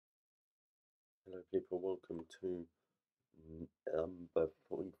Hello, people. Welcome to number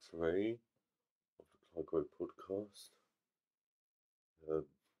 43 of the Clygro Podcast.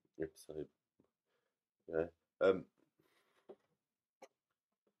 Episode, yeah.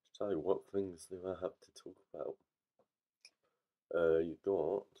 So, what things do I have to talk about? You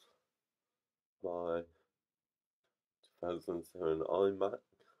got my 2007 iMac.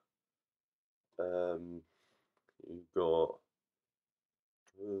 You got,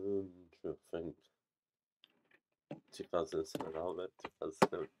 I think, 2007 iMac,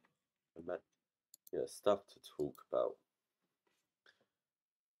 2007 iMac. Yeah, stuff to talk about.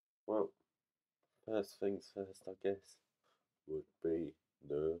 Well, first things first, I guess, would be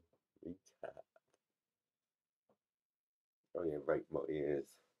the recap. Oh yeah, rate my ears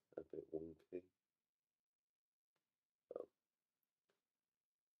a bit wonky.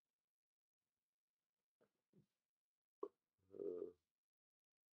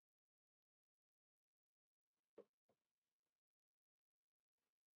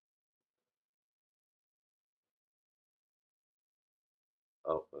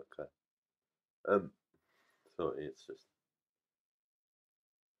 Uh, oh, okay. Sorry, it's just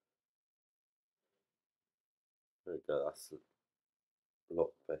there we go. That's a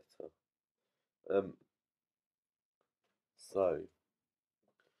lot better. So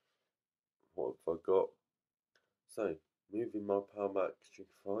what have I got? So moving my PowerMac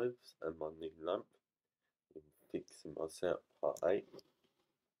G5s and my new lamp, and fixing my setup part 8.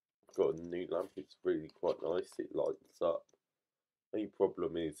 I've got a new lamp. It's really quite nice. It lights up. Only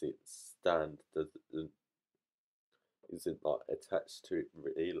problem is its stand isn't like attached to it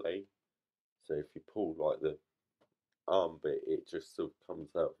really. So if you pull like the arm bit, it just sort of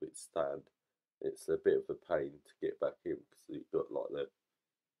comes out of its stand. It's a bit of a pain to get back in because you've got like the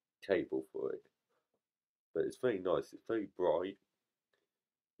cable for it. But it's very nice. It's very bright.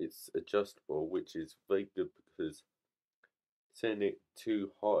 It's adjustable, which is very good because setting it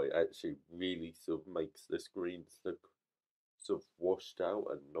too high actually really sort of makes the screens look sort of washed out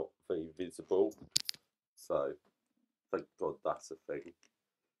and not very visible. So thank God that's a thing.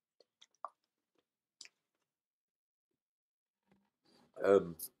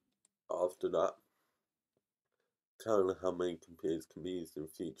 After that, don't know how many computers can be used in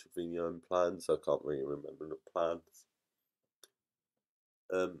future video plans. I can't really remember the plans.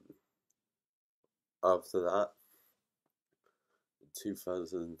 After that,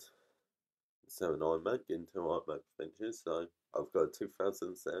 2007 iMac into iMac Ventures. So I've got a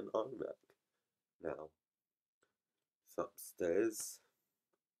 2007 iMac now. It's upstairs.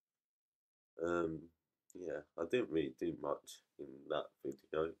 Yeah, I didn't really do much in that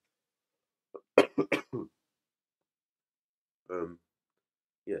video.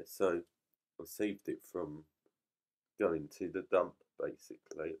 Yeah, so I saved it from going to the dump,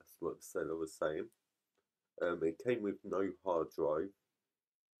 basically. That's what the seller was saying. It came with no hard drive.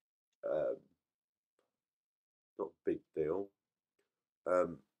 Not a big deal.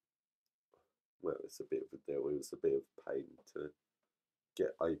 Well, it's a bit of a deal. It was a bit of pain to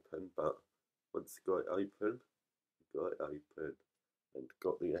get open, but once you got it open, and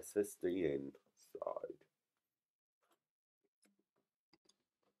got the SSD inside.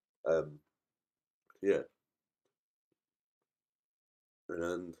 Yeah,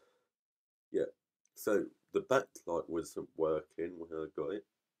 and yeah, so the backlight wasn't working when I got it.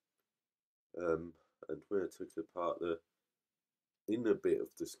 And when I took it apart, the inner bit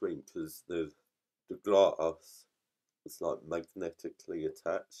of the screen, because the glass was like magnetically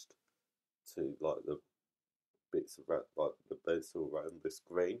attached to like the bits around, like the bezel around the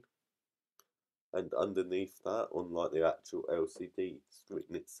screen, and underneath that, on like the actual LCD screen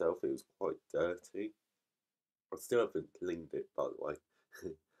itself, it was quite dirty. I still haven't cleaned it, by the way.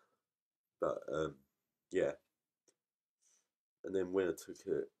 But yeah. And then when I took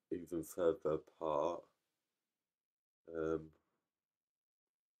it even further apart,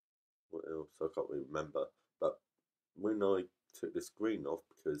 what else? I can't really remember. But when I took the screen off,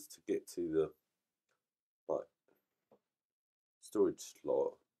 because to get to the like storage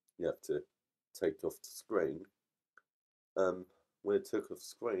slot, you have to take off the screen. When I took off the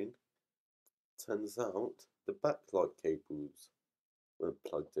screen, turns out the backlight cables weren't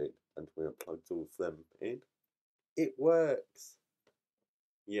plugged in, and when I plugged all of them in, it works.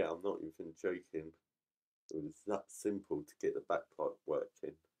 Yeah, I'm not even joking. It was that simple to get the backlight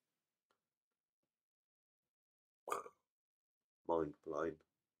working. Mind blown.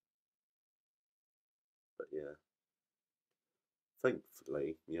 But yeah,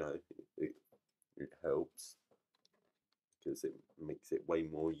 thankfully, it helps because it makes it way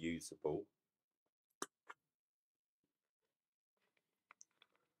more usable.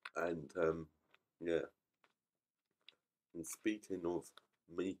 And Yeah. And speaking of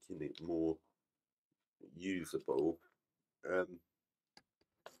making it more usable,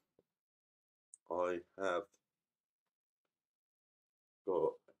 I have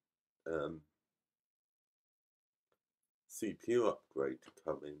got CPU upgrade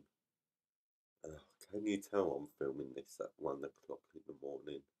coming. Can you tell I'm filming this at 1 o'clock in the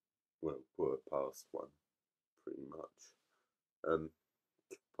morning? Well, 1:15, pretty much.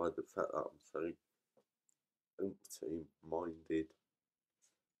 By the fact that I'm so empty-minded.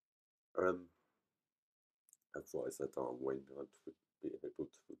 Otherwise I don't know when I'd be able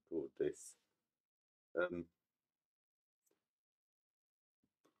to record this.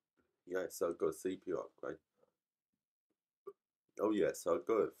 Yeah, so I got a CPU upgrade. Oh yeah, so I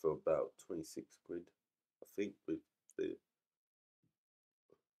got it for about 26 quid, I think, with the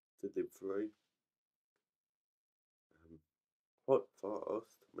delivery. Quite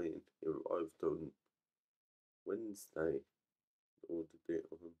fast. I mean, it arrived on Wednesday. Ordered it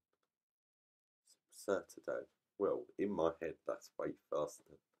on Saturday. Well, in my head, that's way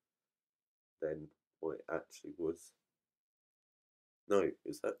faster than what it actually was. No, it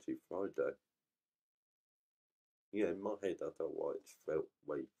was actually Friday. Yeah, in my head, I don't know why it felt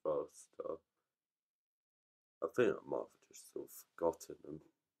way faster. I think I might have just sort of forgotten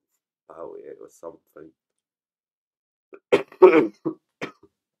about it or something.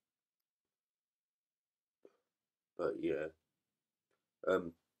 But yeah,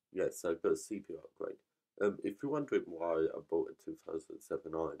 yeah. So I got a CPU upgrade. If you're wondering why I bought a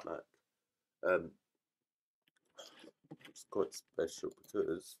 2007 iMac, it's quite special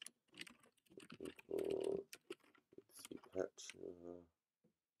because let's see, patch.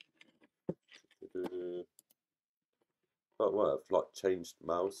 But well, I've like changed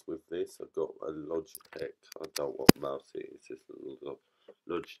mouse with this. I've got a Logitech. I don't know what mouse it is. It's a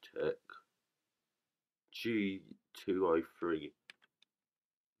Logitech G203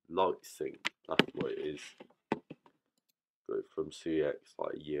 Light Sync. That's what it is. Got it from CX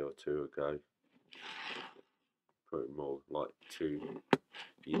like a year or two ago. Probably more like 2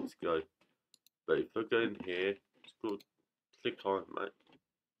 years ago. But if I go in here, it's called Click iMac.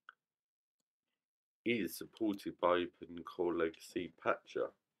 It is supported by Open Core Legacy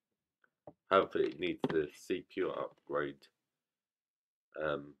Patcher. However, it needs the CPU upgrade,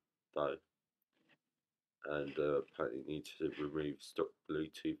 though, and apparently need to remove stock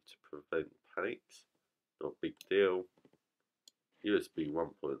Bluetooth to prevent panics. Not a big deal. USB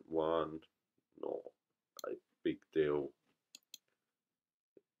 1.1, not a big deal.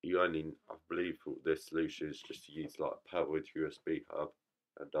 You only, I believe, their solution is just to use like a powered USB hub,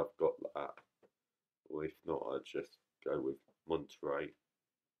 and I've got that. Or if not, I'd just go with Monterey.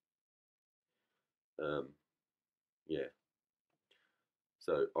 Yeah.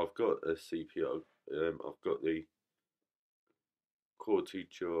 So I've got a CPU. I've got the Core 2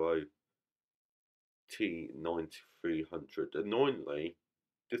 Duo T9300. Annoyingly,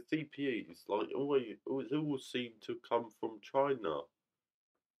 the CPUs like always all seem to come from China.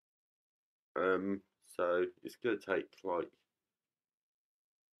 So it's gonna take like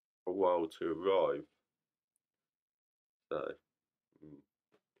a while to arrive. So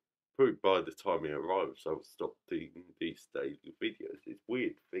probably by the time it arrives, I'll stop doing these daily videos. It's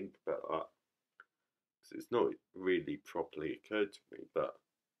weird to think about that because it's not really properly occurred to me, but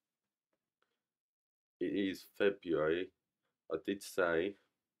it is February. I did say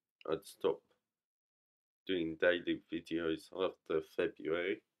I'd stop doing daily videos after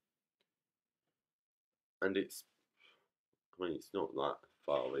February, and it's, I mean, it's not that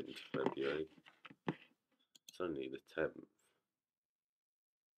far into February. It's only the 10th.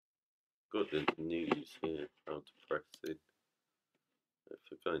 Got the news here. How depressing. If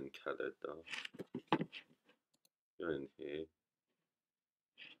I go in calendar, go in here.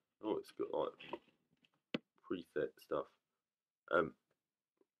 Oh, it's got like preset stuff.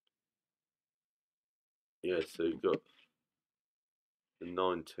 Yeah, so you've got the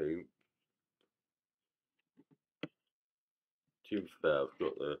 19th. To be fair, I've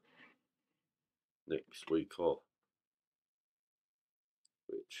got the next week off,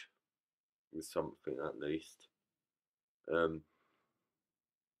 which is something at least. I've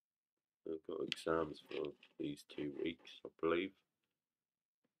got exams for these 2 weeks, I believe.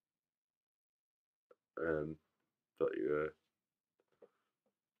 But yeah.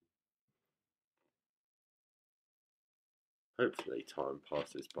 Hopefully time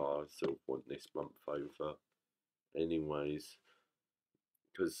passes by. I sort of want this month over anyways,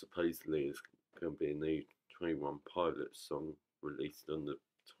 because supposedly it's going to be a new 21 Pilots song released on the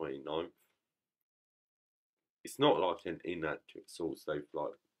 29th. It's not like an inaccurate source they've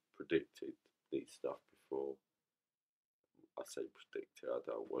like predicted. these stuff before. I say predicted, I don't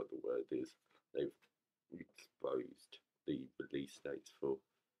know what the word is. They've exposed the release dates for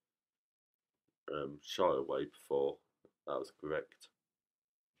Shy Away before. That was correct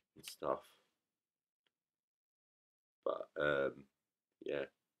and stuff. But yeah.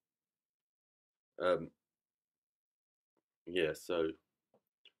 Yeah, so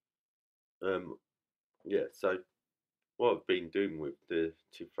yeah, so what I've been doing with the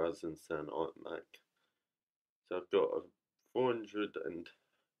 2007 iMac, so I've got a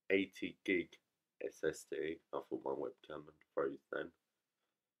 480 gig SSD. I thought my webcam had froze then.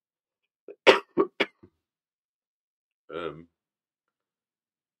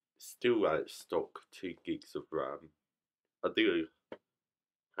 Still out of stock 2 gigs of RAM. I do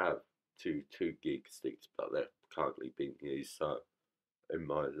have two gig sticks, but they're currently being used. So in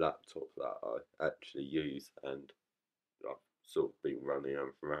my laptop that I actually use, and I've sort of been running out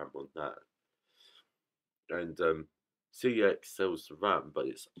of RAM on that. And CX sells the RAM, but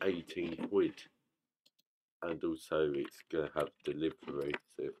it's 18 quid. And also it's going to have delivery,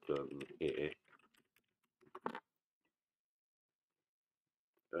 so if I go here,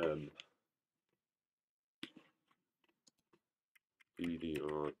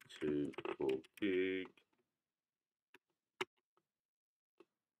 DDR2 4 gig,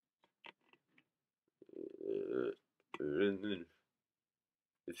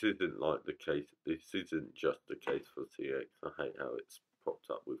 this isn't like the case, this isn't just the case for CX. I hate how it's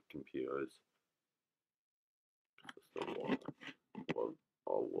popped up with computers. That's not what I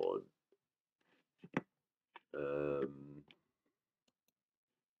want.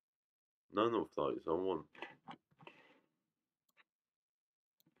 None of those I want.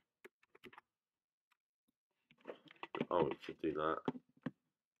 Oh, it should do that.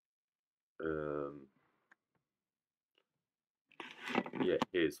 Yeah,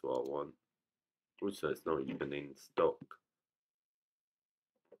 here's what I want. Also, it's not even in stock.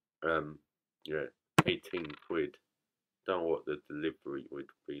 Yeah, 18 quid. Don't know what the delivery would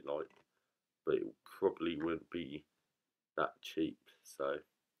be like, but it probably wouldn't be that cheap. So,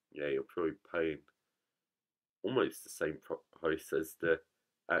 yeah, you're probably paying almost the same price as the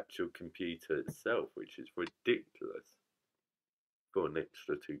actual computer itself, which is ridiculous for an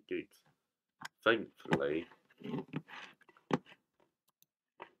extra 2 gigs. Thankfully,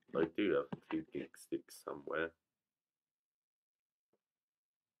 I do have 2 gig sticks somewhere.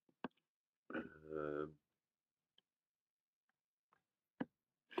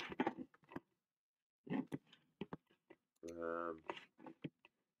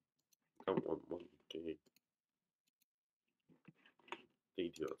 Don't want 1 gig.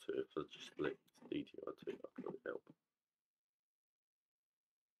 DDR2, if I just select DDR2, I can't help.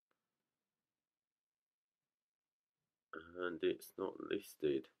 And it's not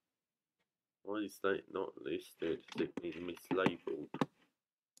listed. Why is that not listed? Is it been mislabeled?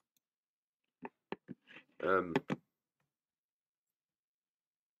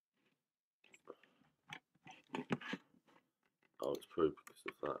 Oh, it's probably because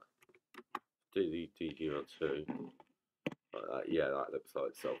of that. DDR2. Like that. Yeah, that looks like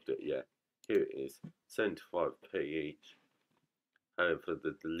it solved it. Yeah, here it is. 75p each. However,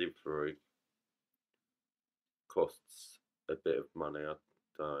 the delivery costs a bit of money. I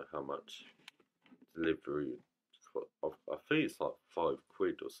don't know how much delivery. I think it's like 5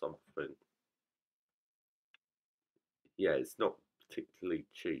 quid or something. Yeah, it's not particularly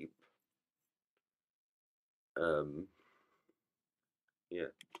cheap.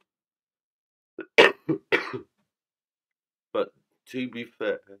 Yeah. But to be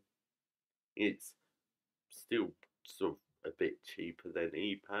fair, it's still sort of a bit cheaper than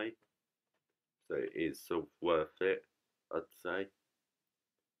eBay, so it is sort of worth it, I'd say.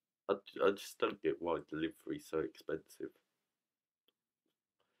 I just don't get why delivery's so expensive.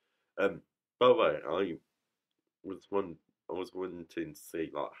 By the way, I was wanting to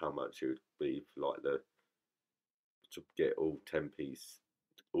see like how much it would be for like to get all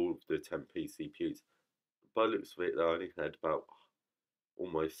of the 10p CPUs. By the looks of it, they only had about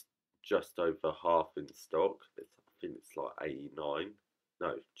almost just over half in stock. I think it's like 89.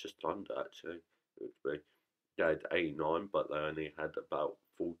 No, just under actually. It would be. They had 89, but they only had about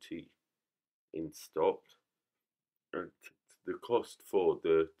 40 in stock. And the cost for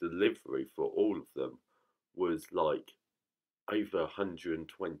the delivery for all of them was like over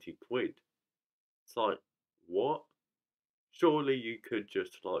 120 quid. It's like, what? Surely you could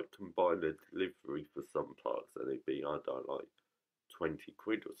just like combine a delivery for some parts and it'd be, I don't know, like 20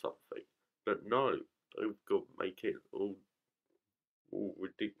 quid or something. But no, they've got to make it all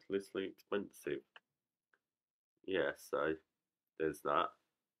ridiculously expensive. Yeah, so there's that.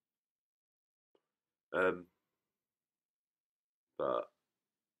 Um, but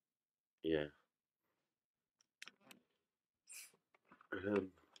yeah.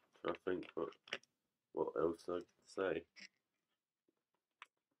 I think what else I could say.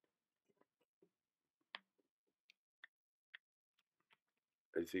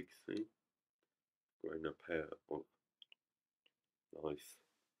 As you can see, wearing a pair of nice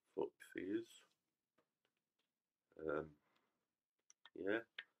foxes. Um, yeah.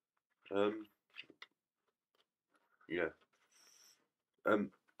 Um, yeah.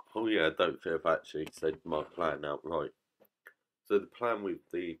 Oh yeah, I don't think I've actually said my plan outright. So the plan with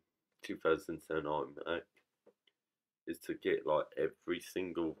the 2010 iMac is to get like every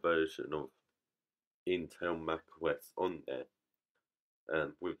single version of Intel Mac OS on there.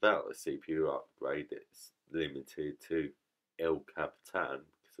 And without a CPU upgrade, it's limited to El Capitan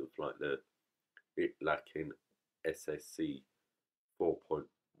because of like it lacking SSC 4.1.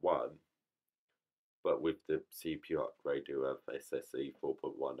 But with the CPU upgrade, you have SSE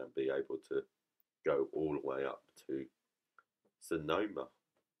 4.1 and be able to go all the way up to Sonoma.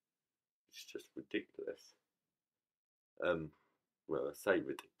 It's just ridiculous. Well, I say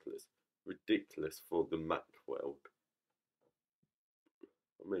ridiculous for the Mac world.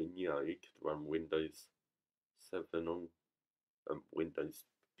 I mean, you could run Windows 7 on Windows,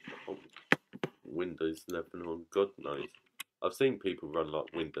 oh, Windows 11 on God knows. I've seen people run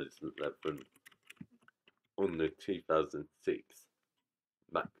like Windows 11 on the 2006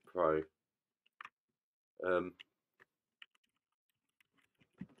 Mac Pro. Um,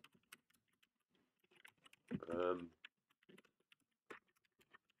 um,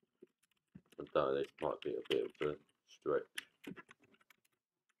 I don't know, this might be a bit of a stretch.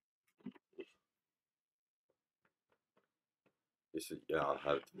 Yeah, I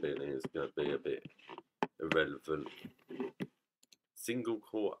have the feeling it's going to be a bit irrelevant. Single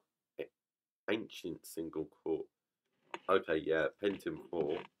core, ancient single core. Okay, yeah, Pentium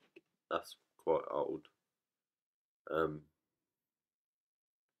 4, that's quite old.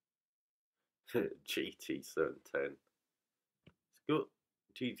 GT 710. It's got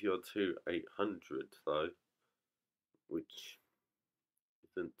GTR2 800 though, which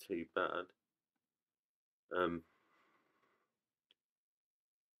isn't too bad. Um,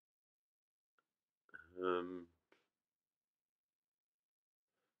 um,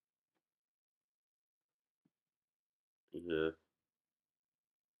 yeah.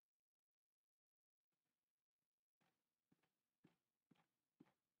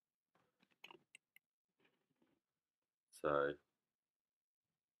 So,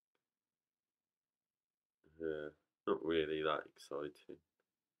 yeah, not really that exciting.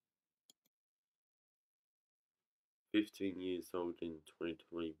 15 years old in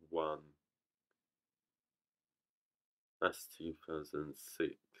 2021. That's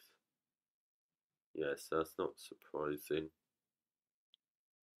 2006. Yes, that's not surprising.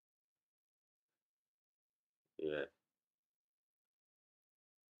 Yeah.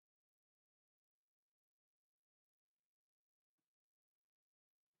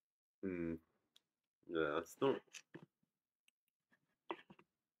 Hmm. Yeah, it's not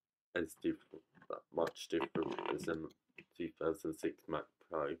as different, that much different as a 2006 Mac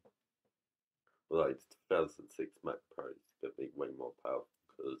Pro. Well, like, the 2006 Mac Pro is going to be way more powerful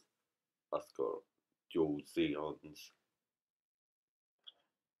because that's got dual Xeons.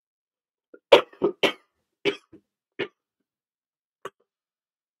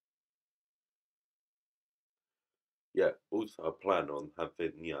 Yeah, also I plan on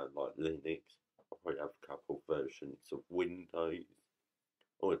having, like Linux. I'll probably have a couple versions of Windows.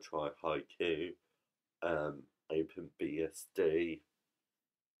 I want to try Haiku, OpenBSD,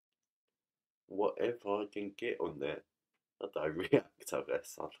 whatever I can get on there. I don't React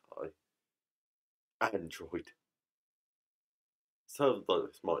OS, Android. Some of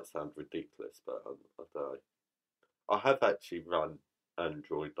this might sound ridiculous, but I don't know. I have actually run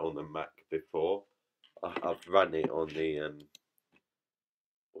Android on a Mac before. I've run it on the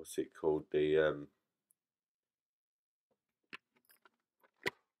what's it called?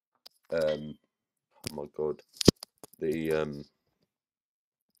 Oh my god, the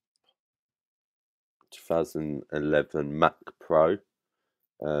 2011 Mac Pro.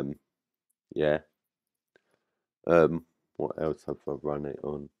 Um, yeah. What else have I run it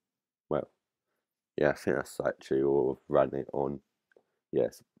on? Well, yeah, I think that's actually all I've run it on.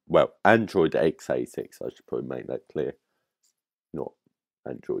 Yes. Well, Android x86. I should probably make that clear. Not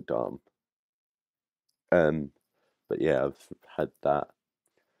Android ARM. But yeah, I've had that.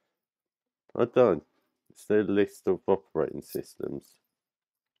 I don't. It's the list of operating systems.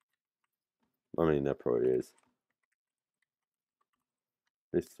 I mean, there probably is.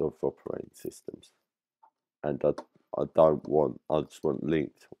 List of operating systems. and I don't want. I just want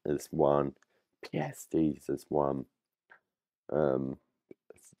linked as one, PSDs as one,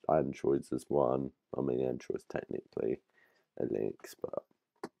 Androids as one. I mean, Android's technically a Linux, but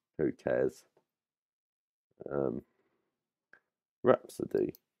who cares?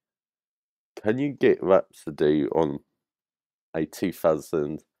 Rhapsody. Can you get Rhapsody on a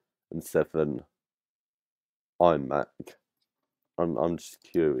 2007 iMac? I'm just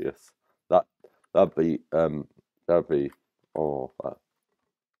curious. That'd be oh that.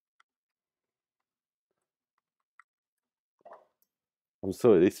 I'm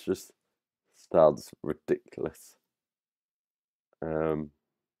sorry, this just sounds ridiculous.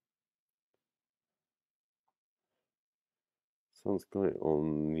 Sounds great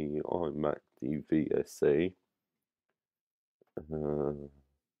on the iMac DVSA. I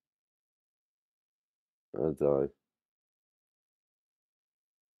don't know.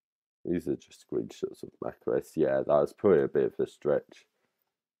 These are just screenshots of macOS. Yeah, that's probably a bit of a stretch.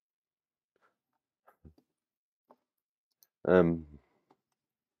 Let's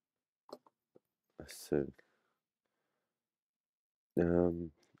see.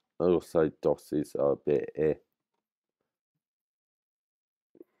 Also DOSes are a bit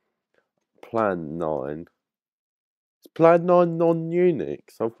Plan 9. Is Plan 9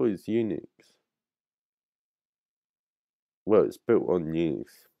 non-Unix? I thought it was Unix. Well, it's built on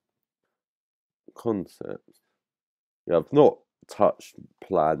Unix concepts. Yeah, I've not touched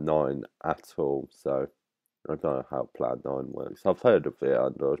Plan 9 at all, so I don't know how Plan 9 works. I've heard of it,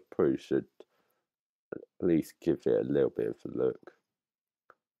 and I probably should at least give it a little bit of a look.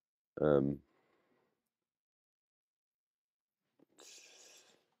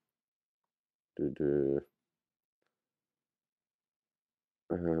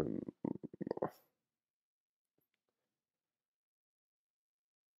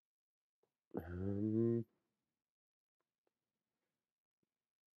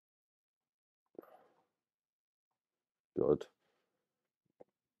 God.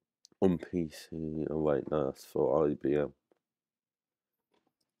 On PC. Oh wait, no, that's for IBM.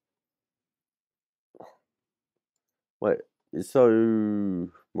 Wait, so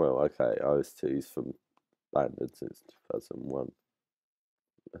well, okay, OS2 is from abandoned since 2001.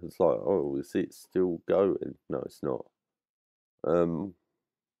 It's like, oh, is it still going? No, it's not. I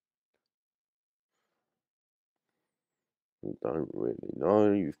don't really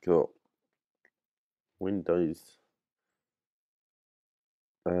know. You've got Windows.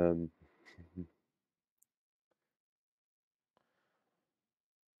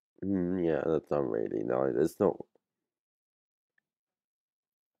 Yeah, I don't really know. There's not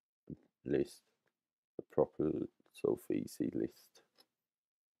a list, a proper sort of easy list.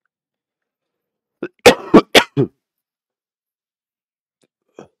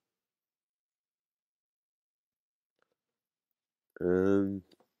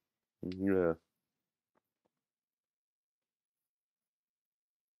 Yeah,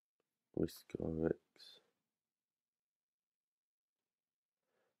 WhiskRx.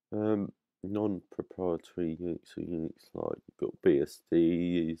 Non-proprietary Unix or Unix like you've got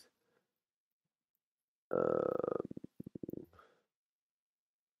BSDs.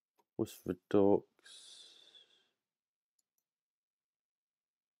 What's the docs?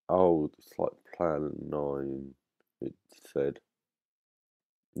 Oh, it's like Plan 9. It said.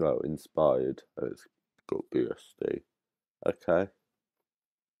 No, inspired. It's got BSD. Okay.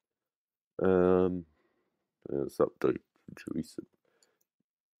 It's updated to recent.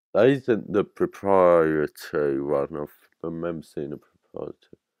 That isn't the proprietary one. I remember seeing a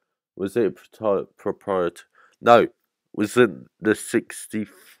proprietary. Was it a proprietary? No. Was it the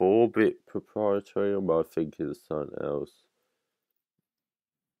 64-bit proprietary, or am I thinking of something else?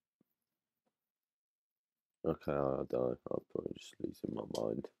 Okay, I don't know. I'm probably just losing my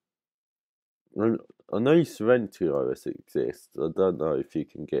mind. I know Serenity OS exists. I don't know if you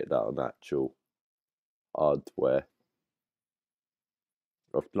can get that on actual hardware.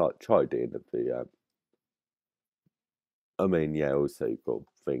 I've like tried it in the VM. I mean, yeah. Also, you've got to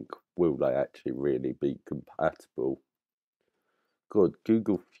think: will they actually really be compatible? God,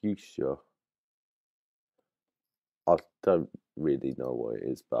 Google Fuchsia. I don't really know what it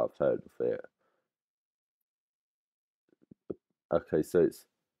is, but I've heard of it. Okay, so it's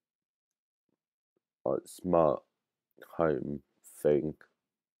like smart home thing,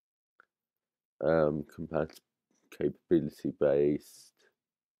 capability based,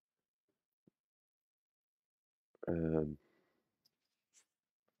 um,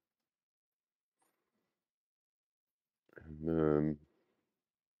 um,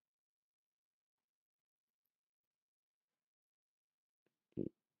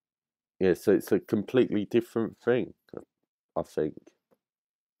 Yeah, so it's a completely different thing, I think.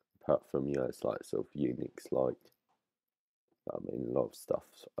 Apart from, it's like sort of Unix like. I mean, a lot of stuff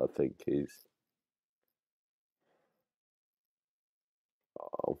I think is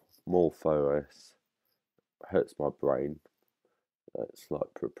MorphOS hurts my brain. It's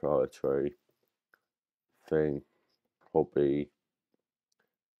like proprietary thing, hobby.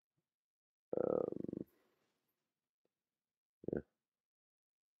 Yeah.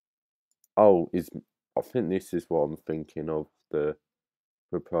 I think this is what I'm thinking of, the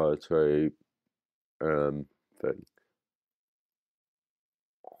proprietary thing.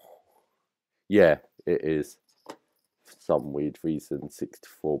 Yeah, it is. For some weird reason,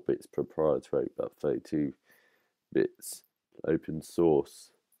 64 bits proprietary, but 32 bits open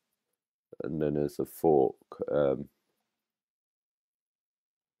source. And then there's a fork,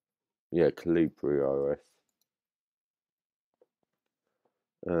 Clygro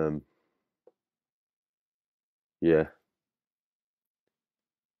OS. Yeah,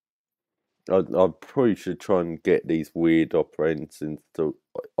 I probably should try and get these weird operating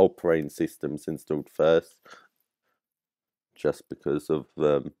systems installed first, just because of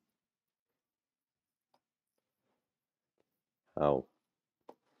how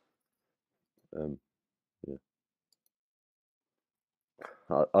um yeah.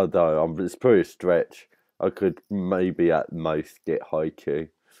 I don't know. It's probably a stretch. I could maybe at most get Haiku,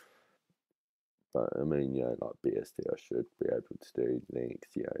 but I mean, like BSD, I should be able to do Linux.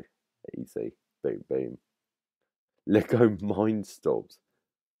 Easy, boom, boom. Lego Mindstorms.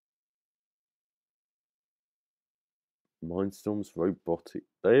 Mindstorms robotic.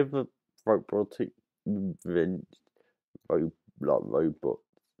 They have a robotic robot.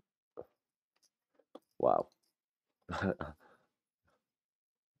 Wow.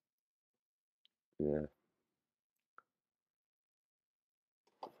 Yeah.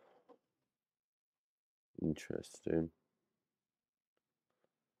 Interesting.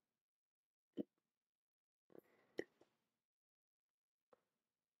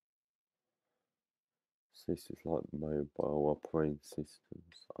 So this is like mobile operating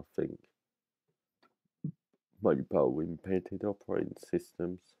systems, I think. Mobile embedded operating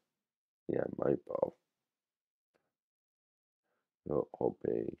systems. Yeah, mobile. Your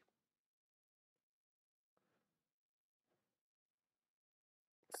hobby.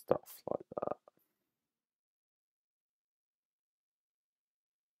 Stuff like that.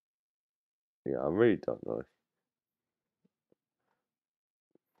 Yeah, I really don't know.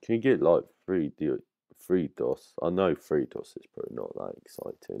 Can you get like free DOS? I know free DOS is probably not that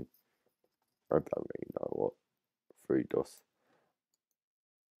exciting. I don't really know what free DOS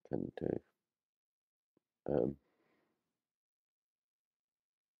can do. Um,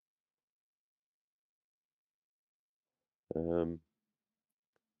 um,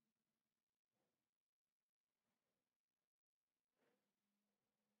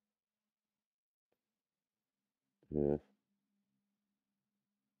 yeah.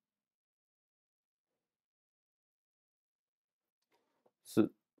 So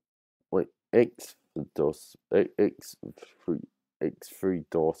wait, X DOS, X3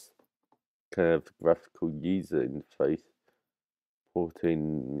 DOS can have graphical user interface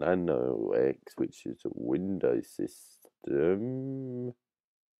porting Nano X, which is a Windows system,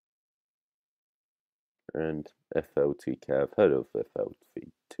 and FLTK. I've heard of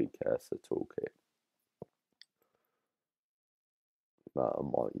FLTK as a toolkit that I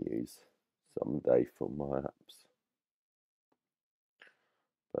might use someday for my apps.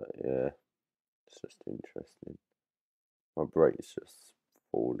 But yeah, it's just interesting. My brain's just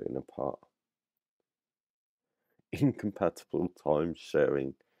falling apart. Incompatible time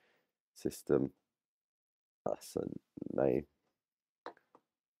sharing system. That's a name.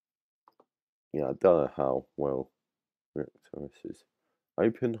 Yeah, I don't know how well Rector is.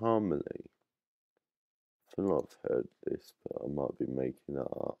 Open Harmony. I feel like I've heard this, but I might be making that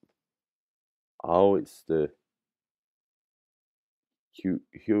up. Oh, it's the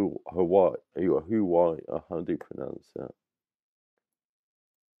Hawaii. Hawaii. How do you pronounce that?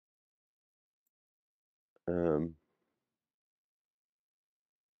 Um,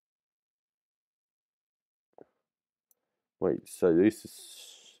 Wait. So this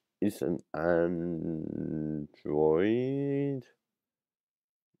is an Android.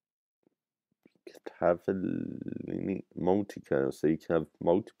 Could have a multi-kernel, so you can have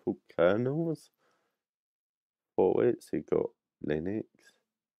multiple kernels for it. So you got Linux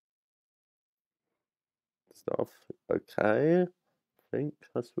stuff. Okay, I think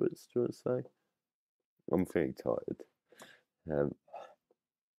that's what it's trying to say. I'm feeling tired. Um,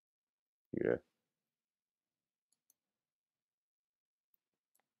 yeah.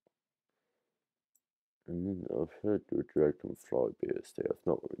 And then I've heard the Dragonfly BSD. I've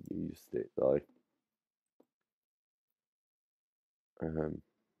not really used it though.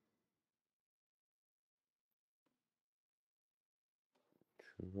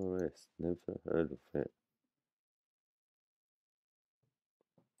 OS, never heard of it.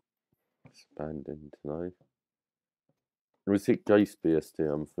 Expanding tonight. Was it Ghost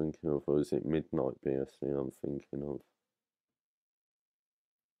BSD I'm thinking of, or is it Midnight BSD I'm thinking of?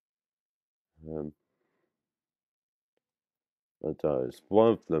 I don't.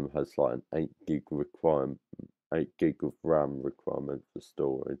 One of them has like an 8 gig requirement, 8 gig of RAM requirement for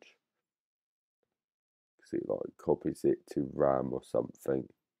storage. Because it like copies it to RAM or something.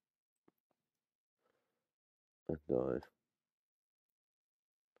 I don't.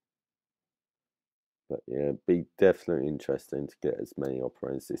 But yeah, it'd be definitely interesting to get as many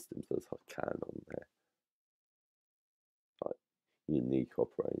operating systems as I can on there. Like unique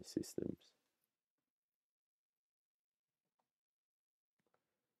operating systems.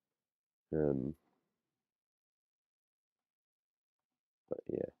 But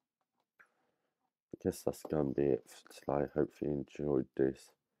yeah, I guess that's gonna be it for today. Hope you enjoyed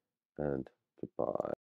this, and goodbye.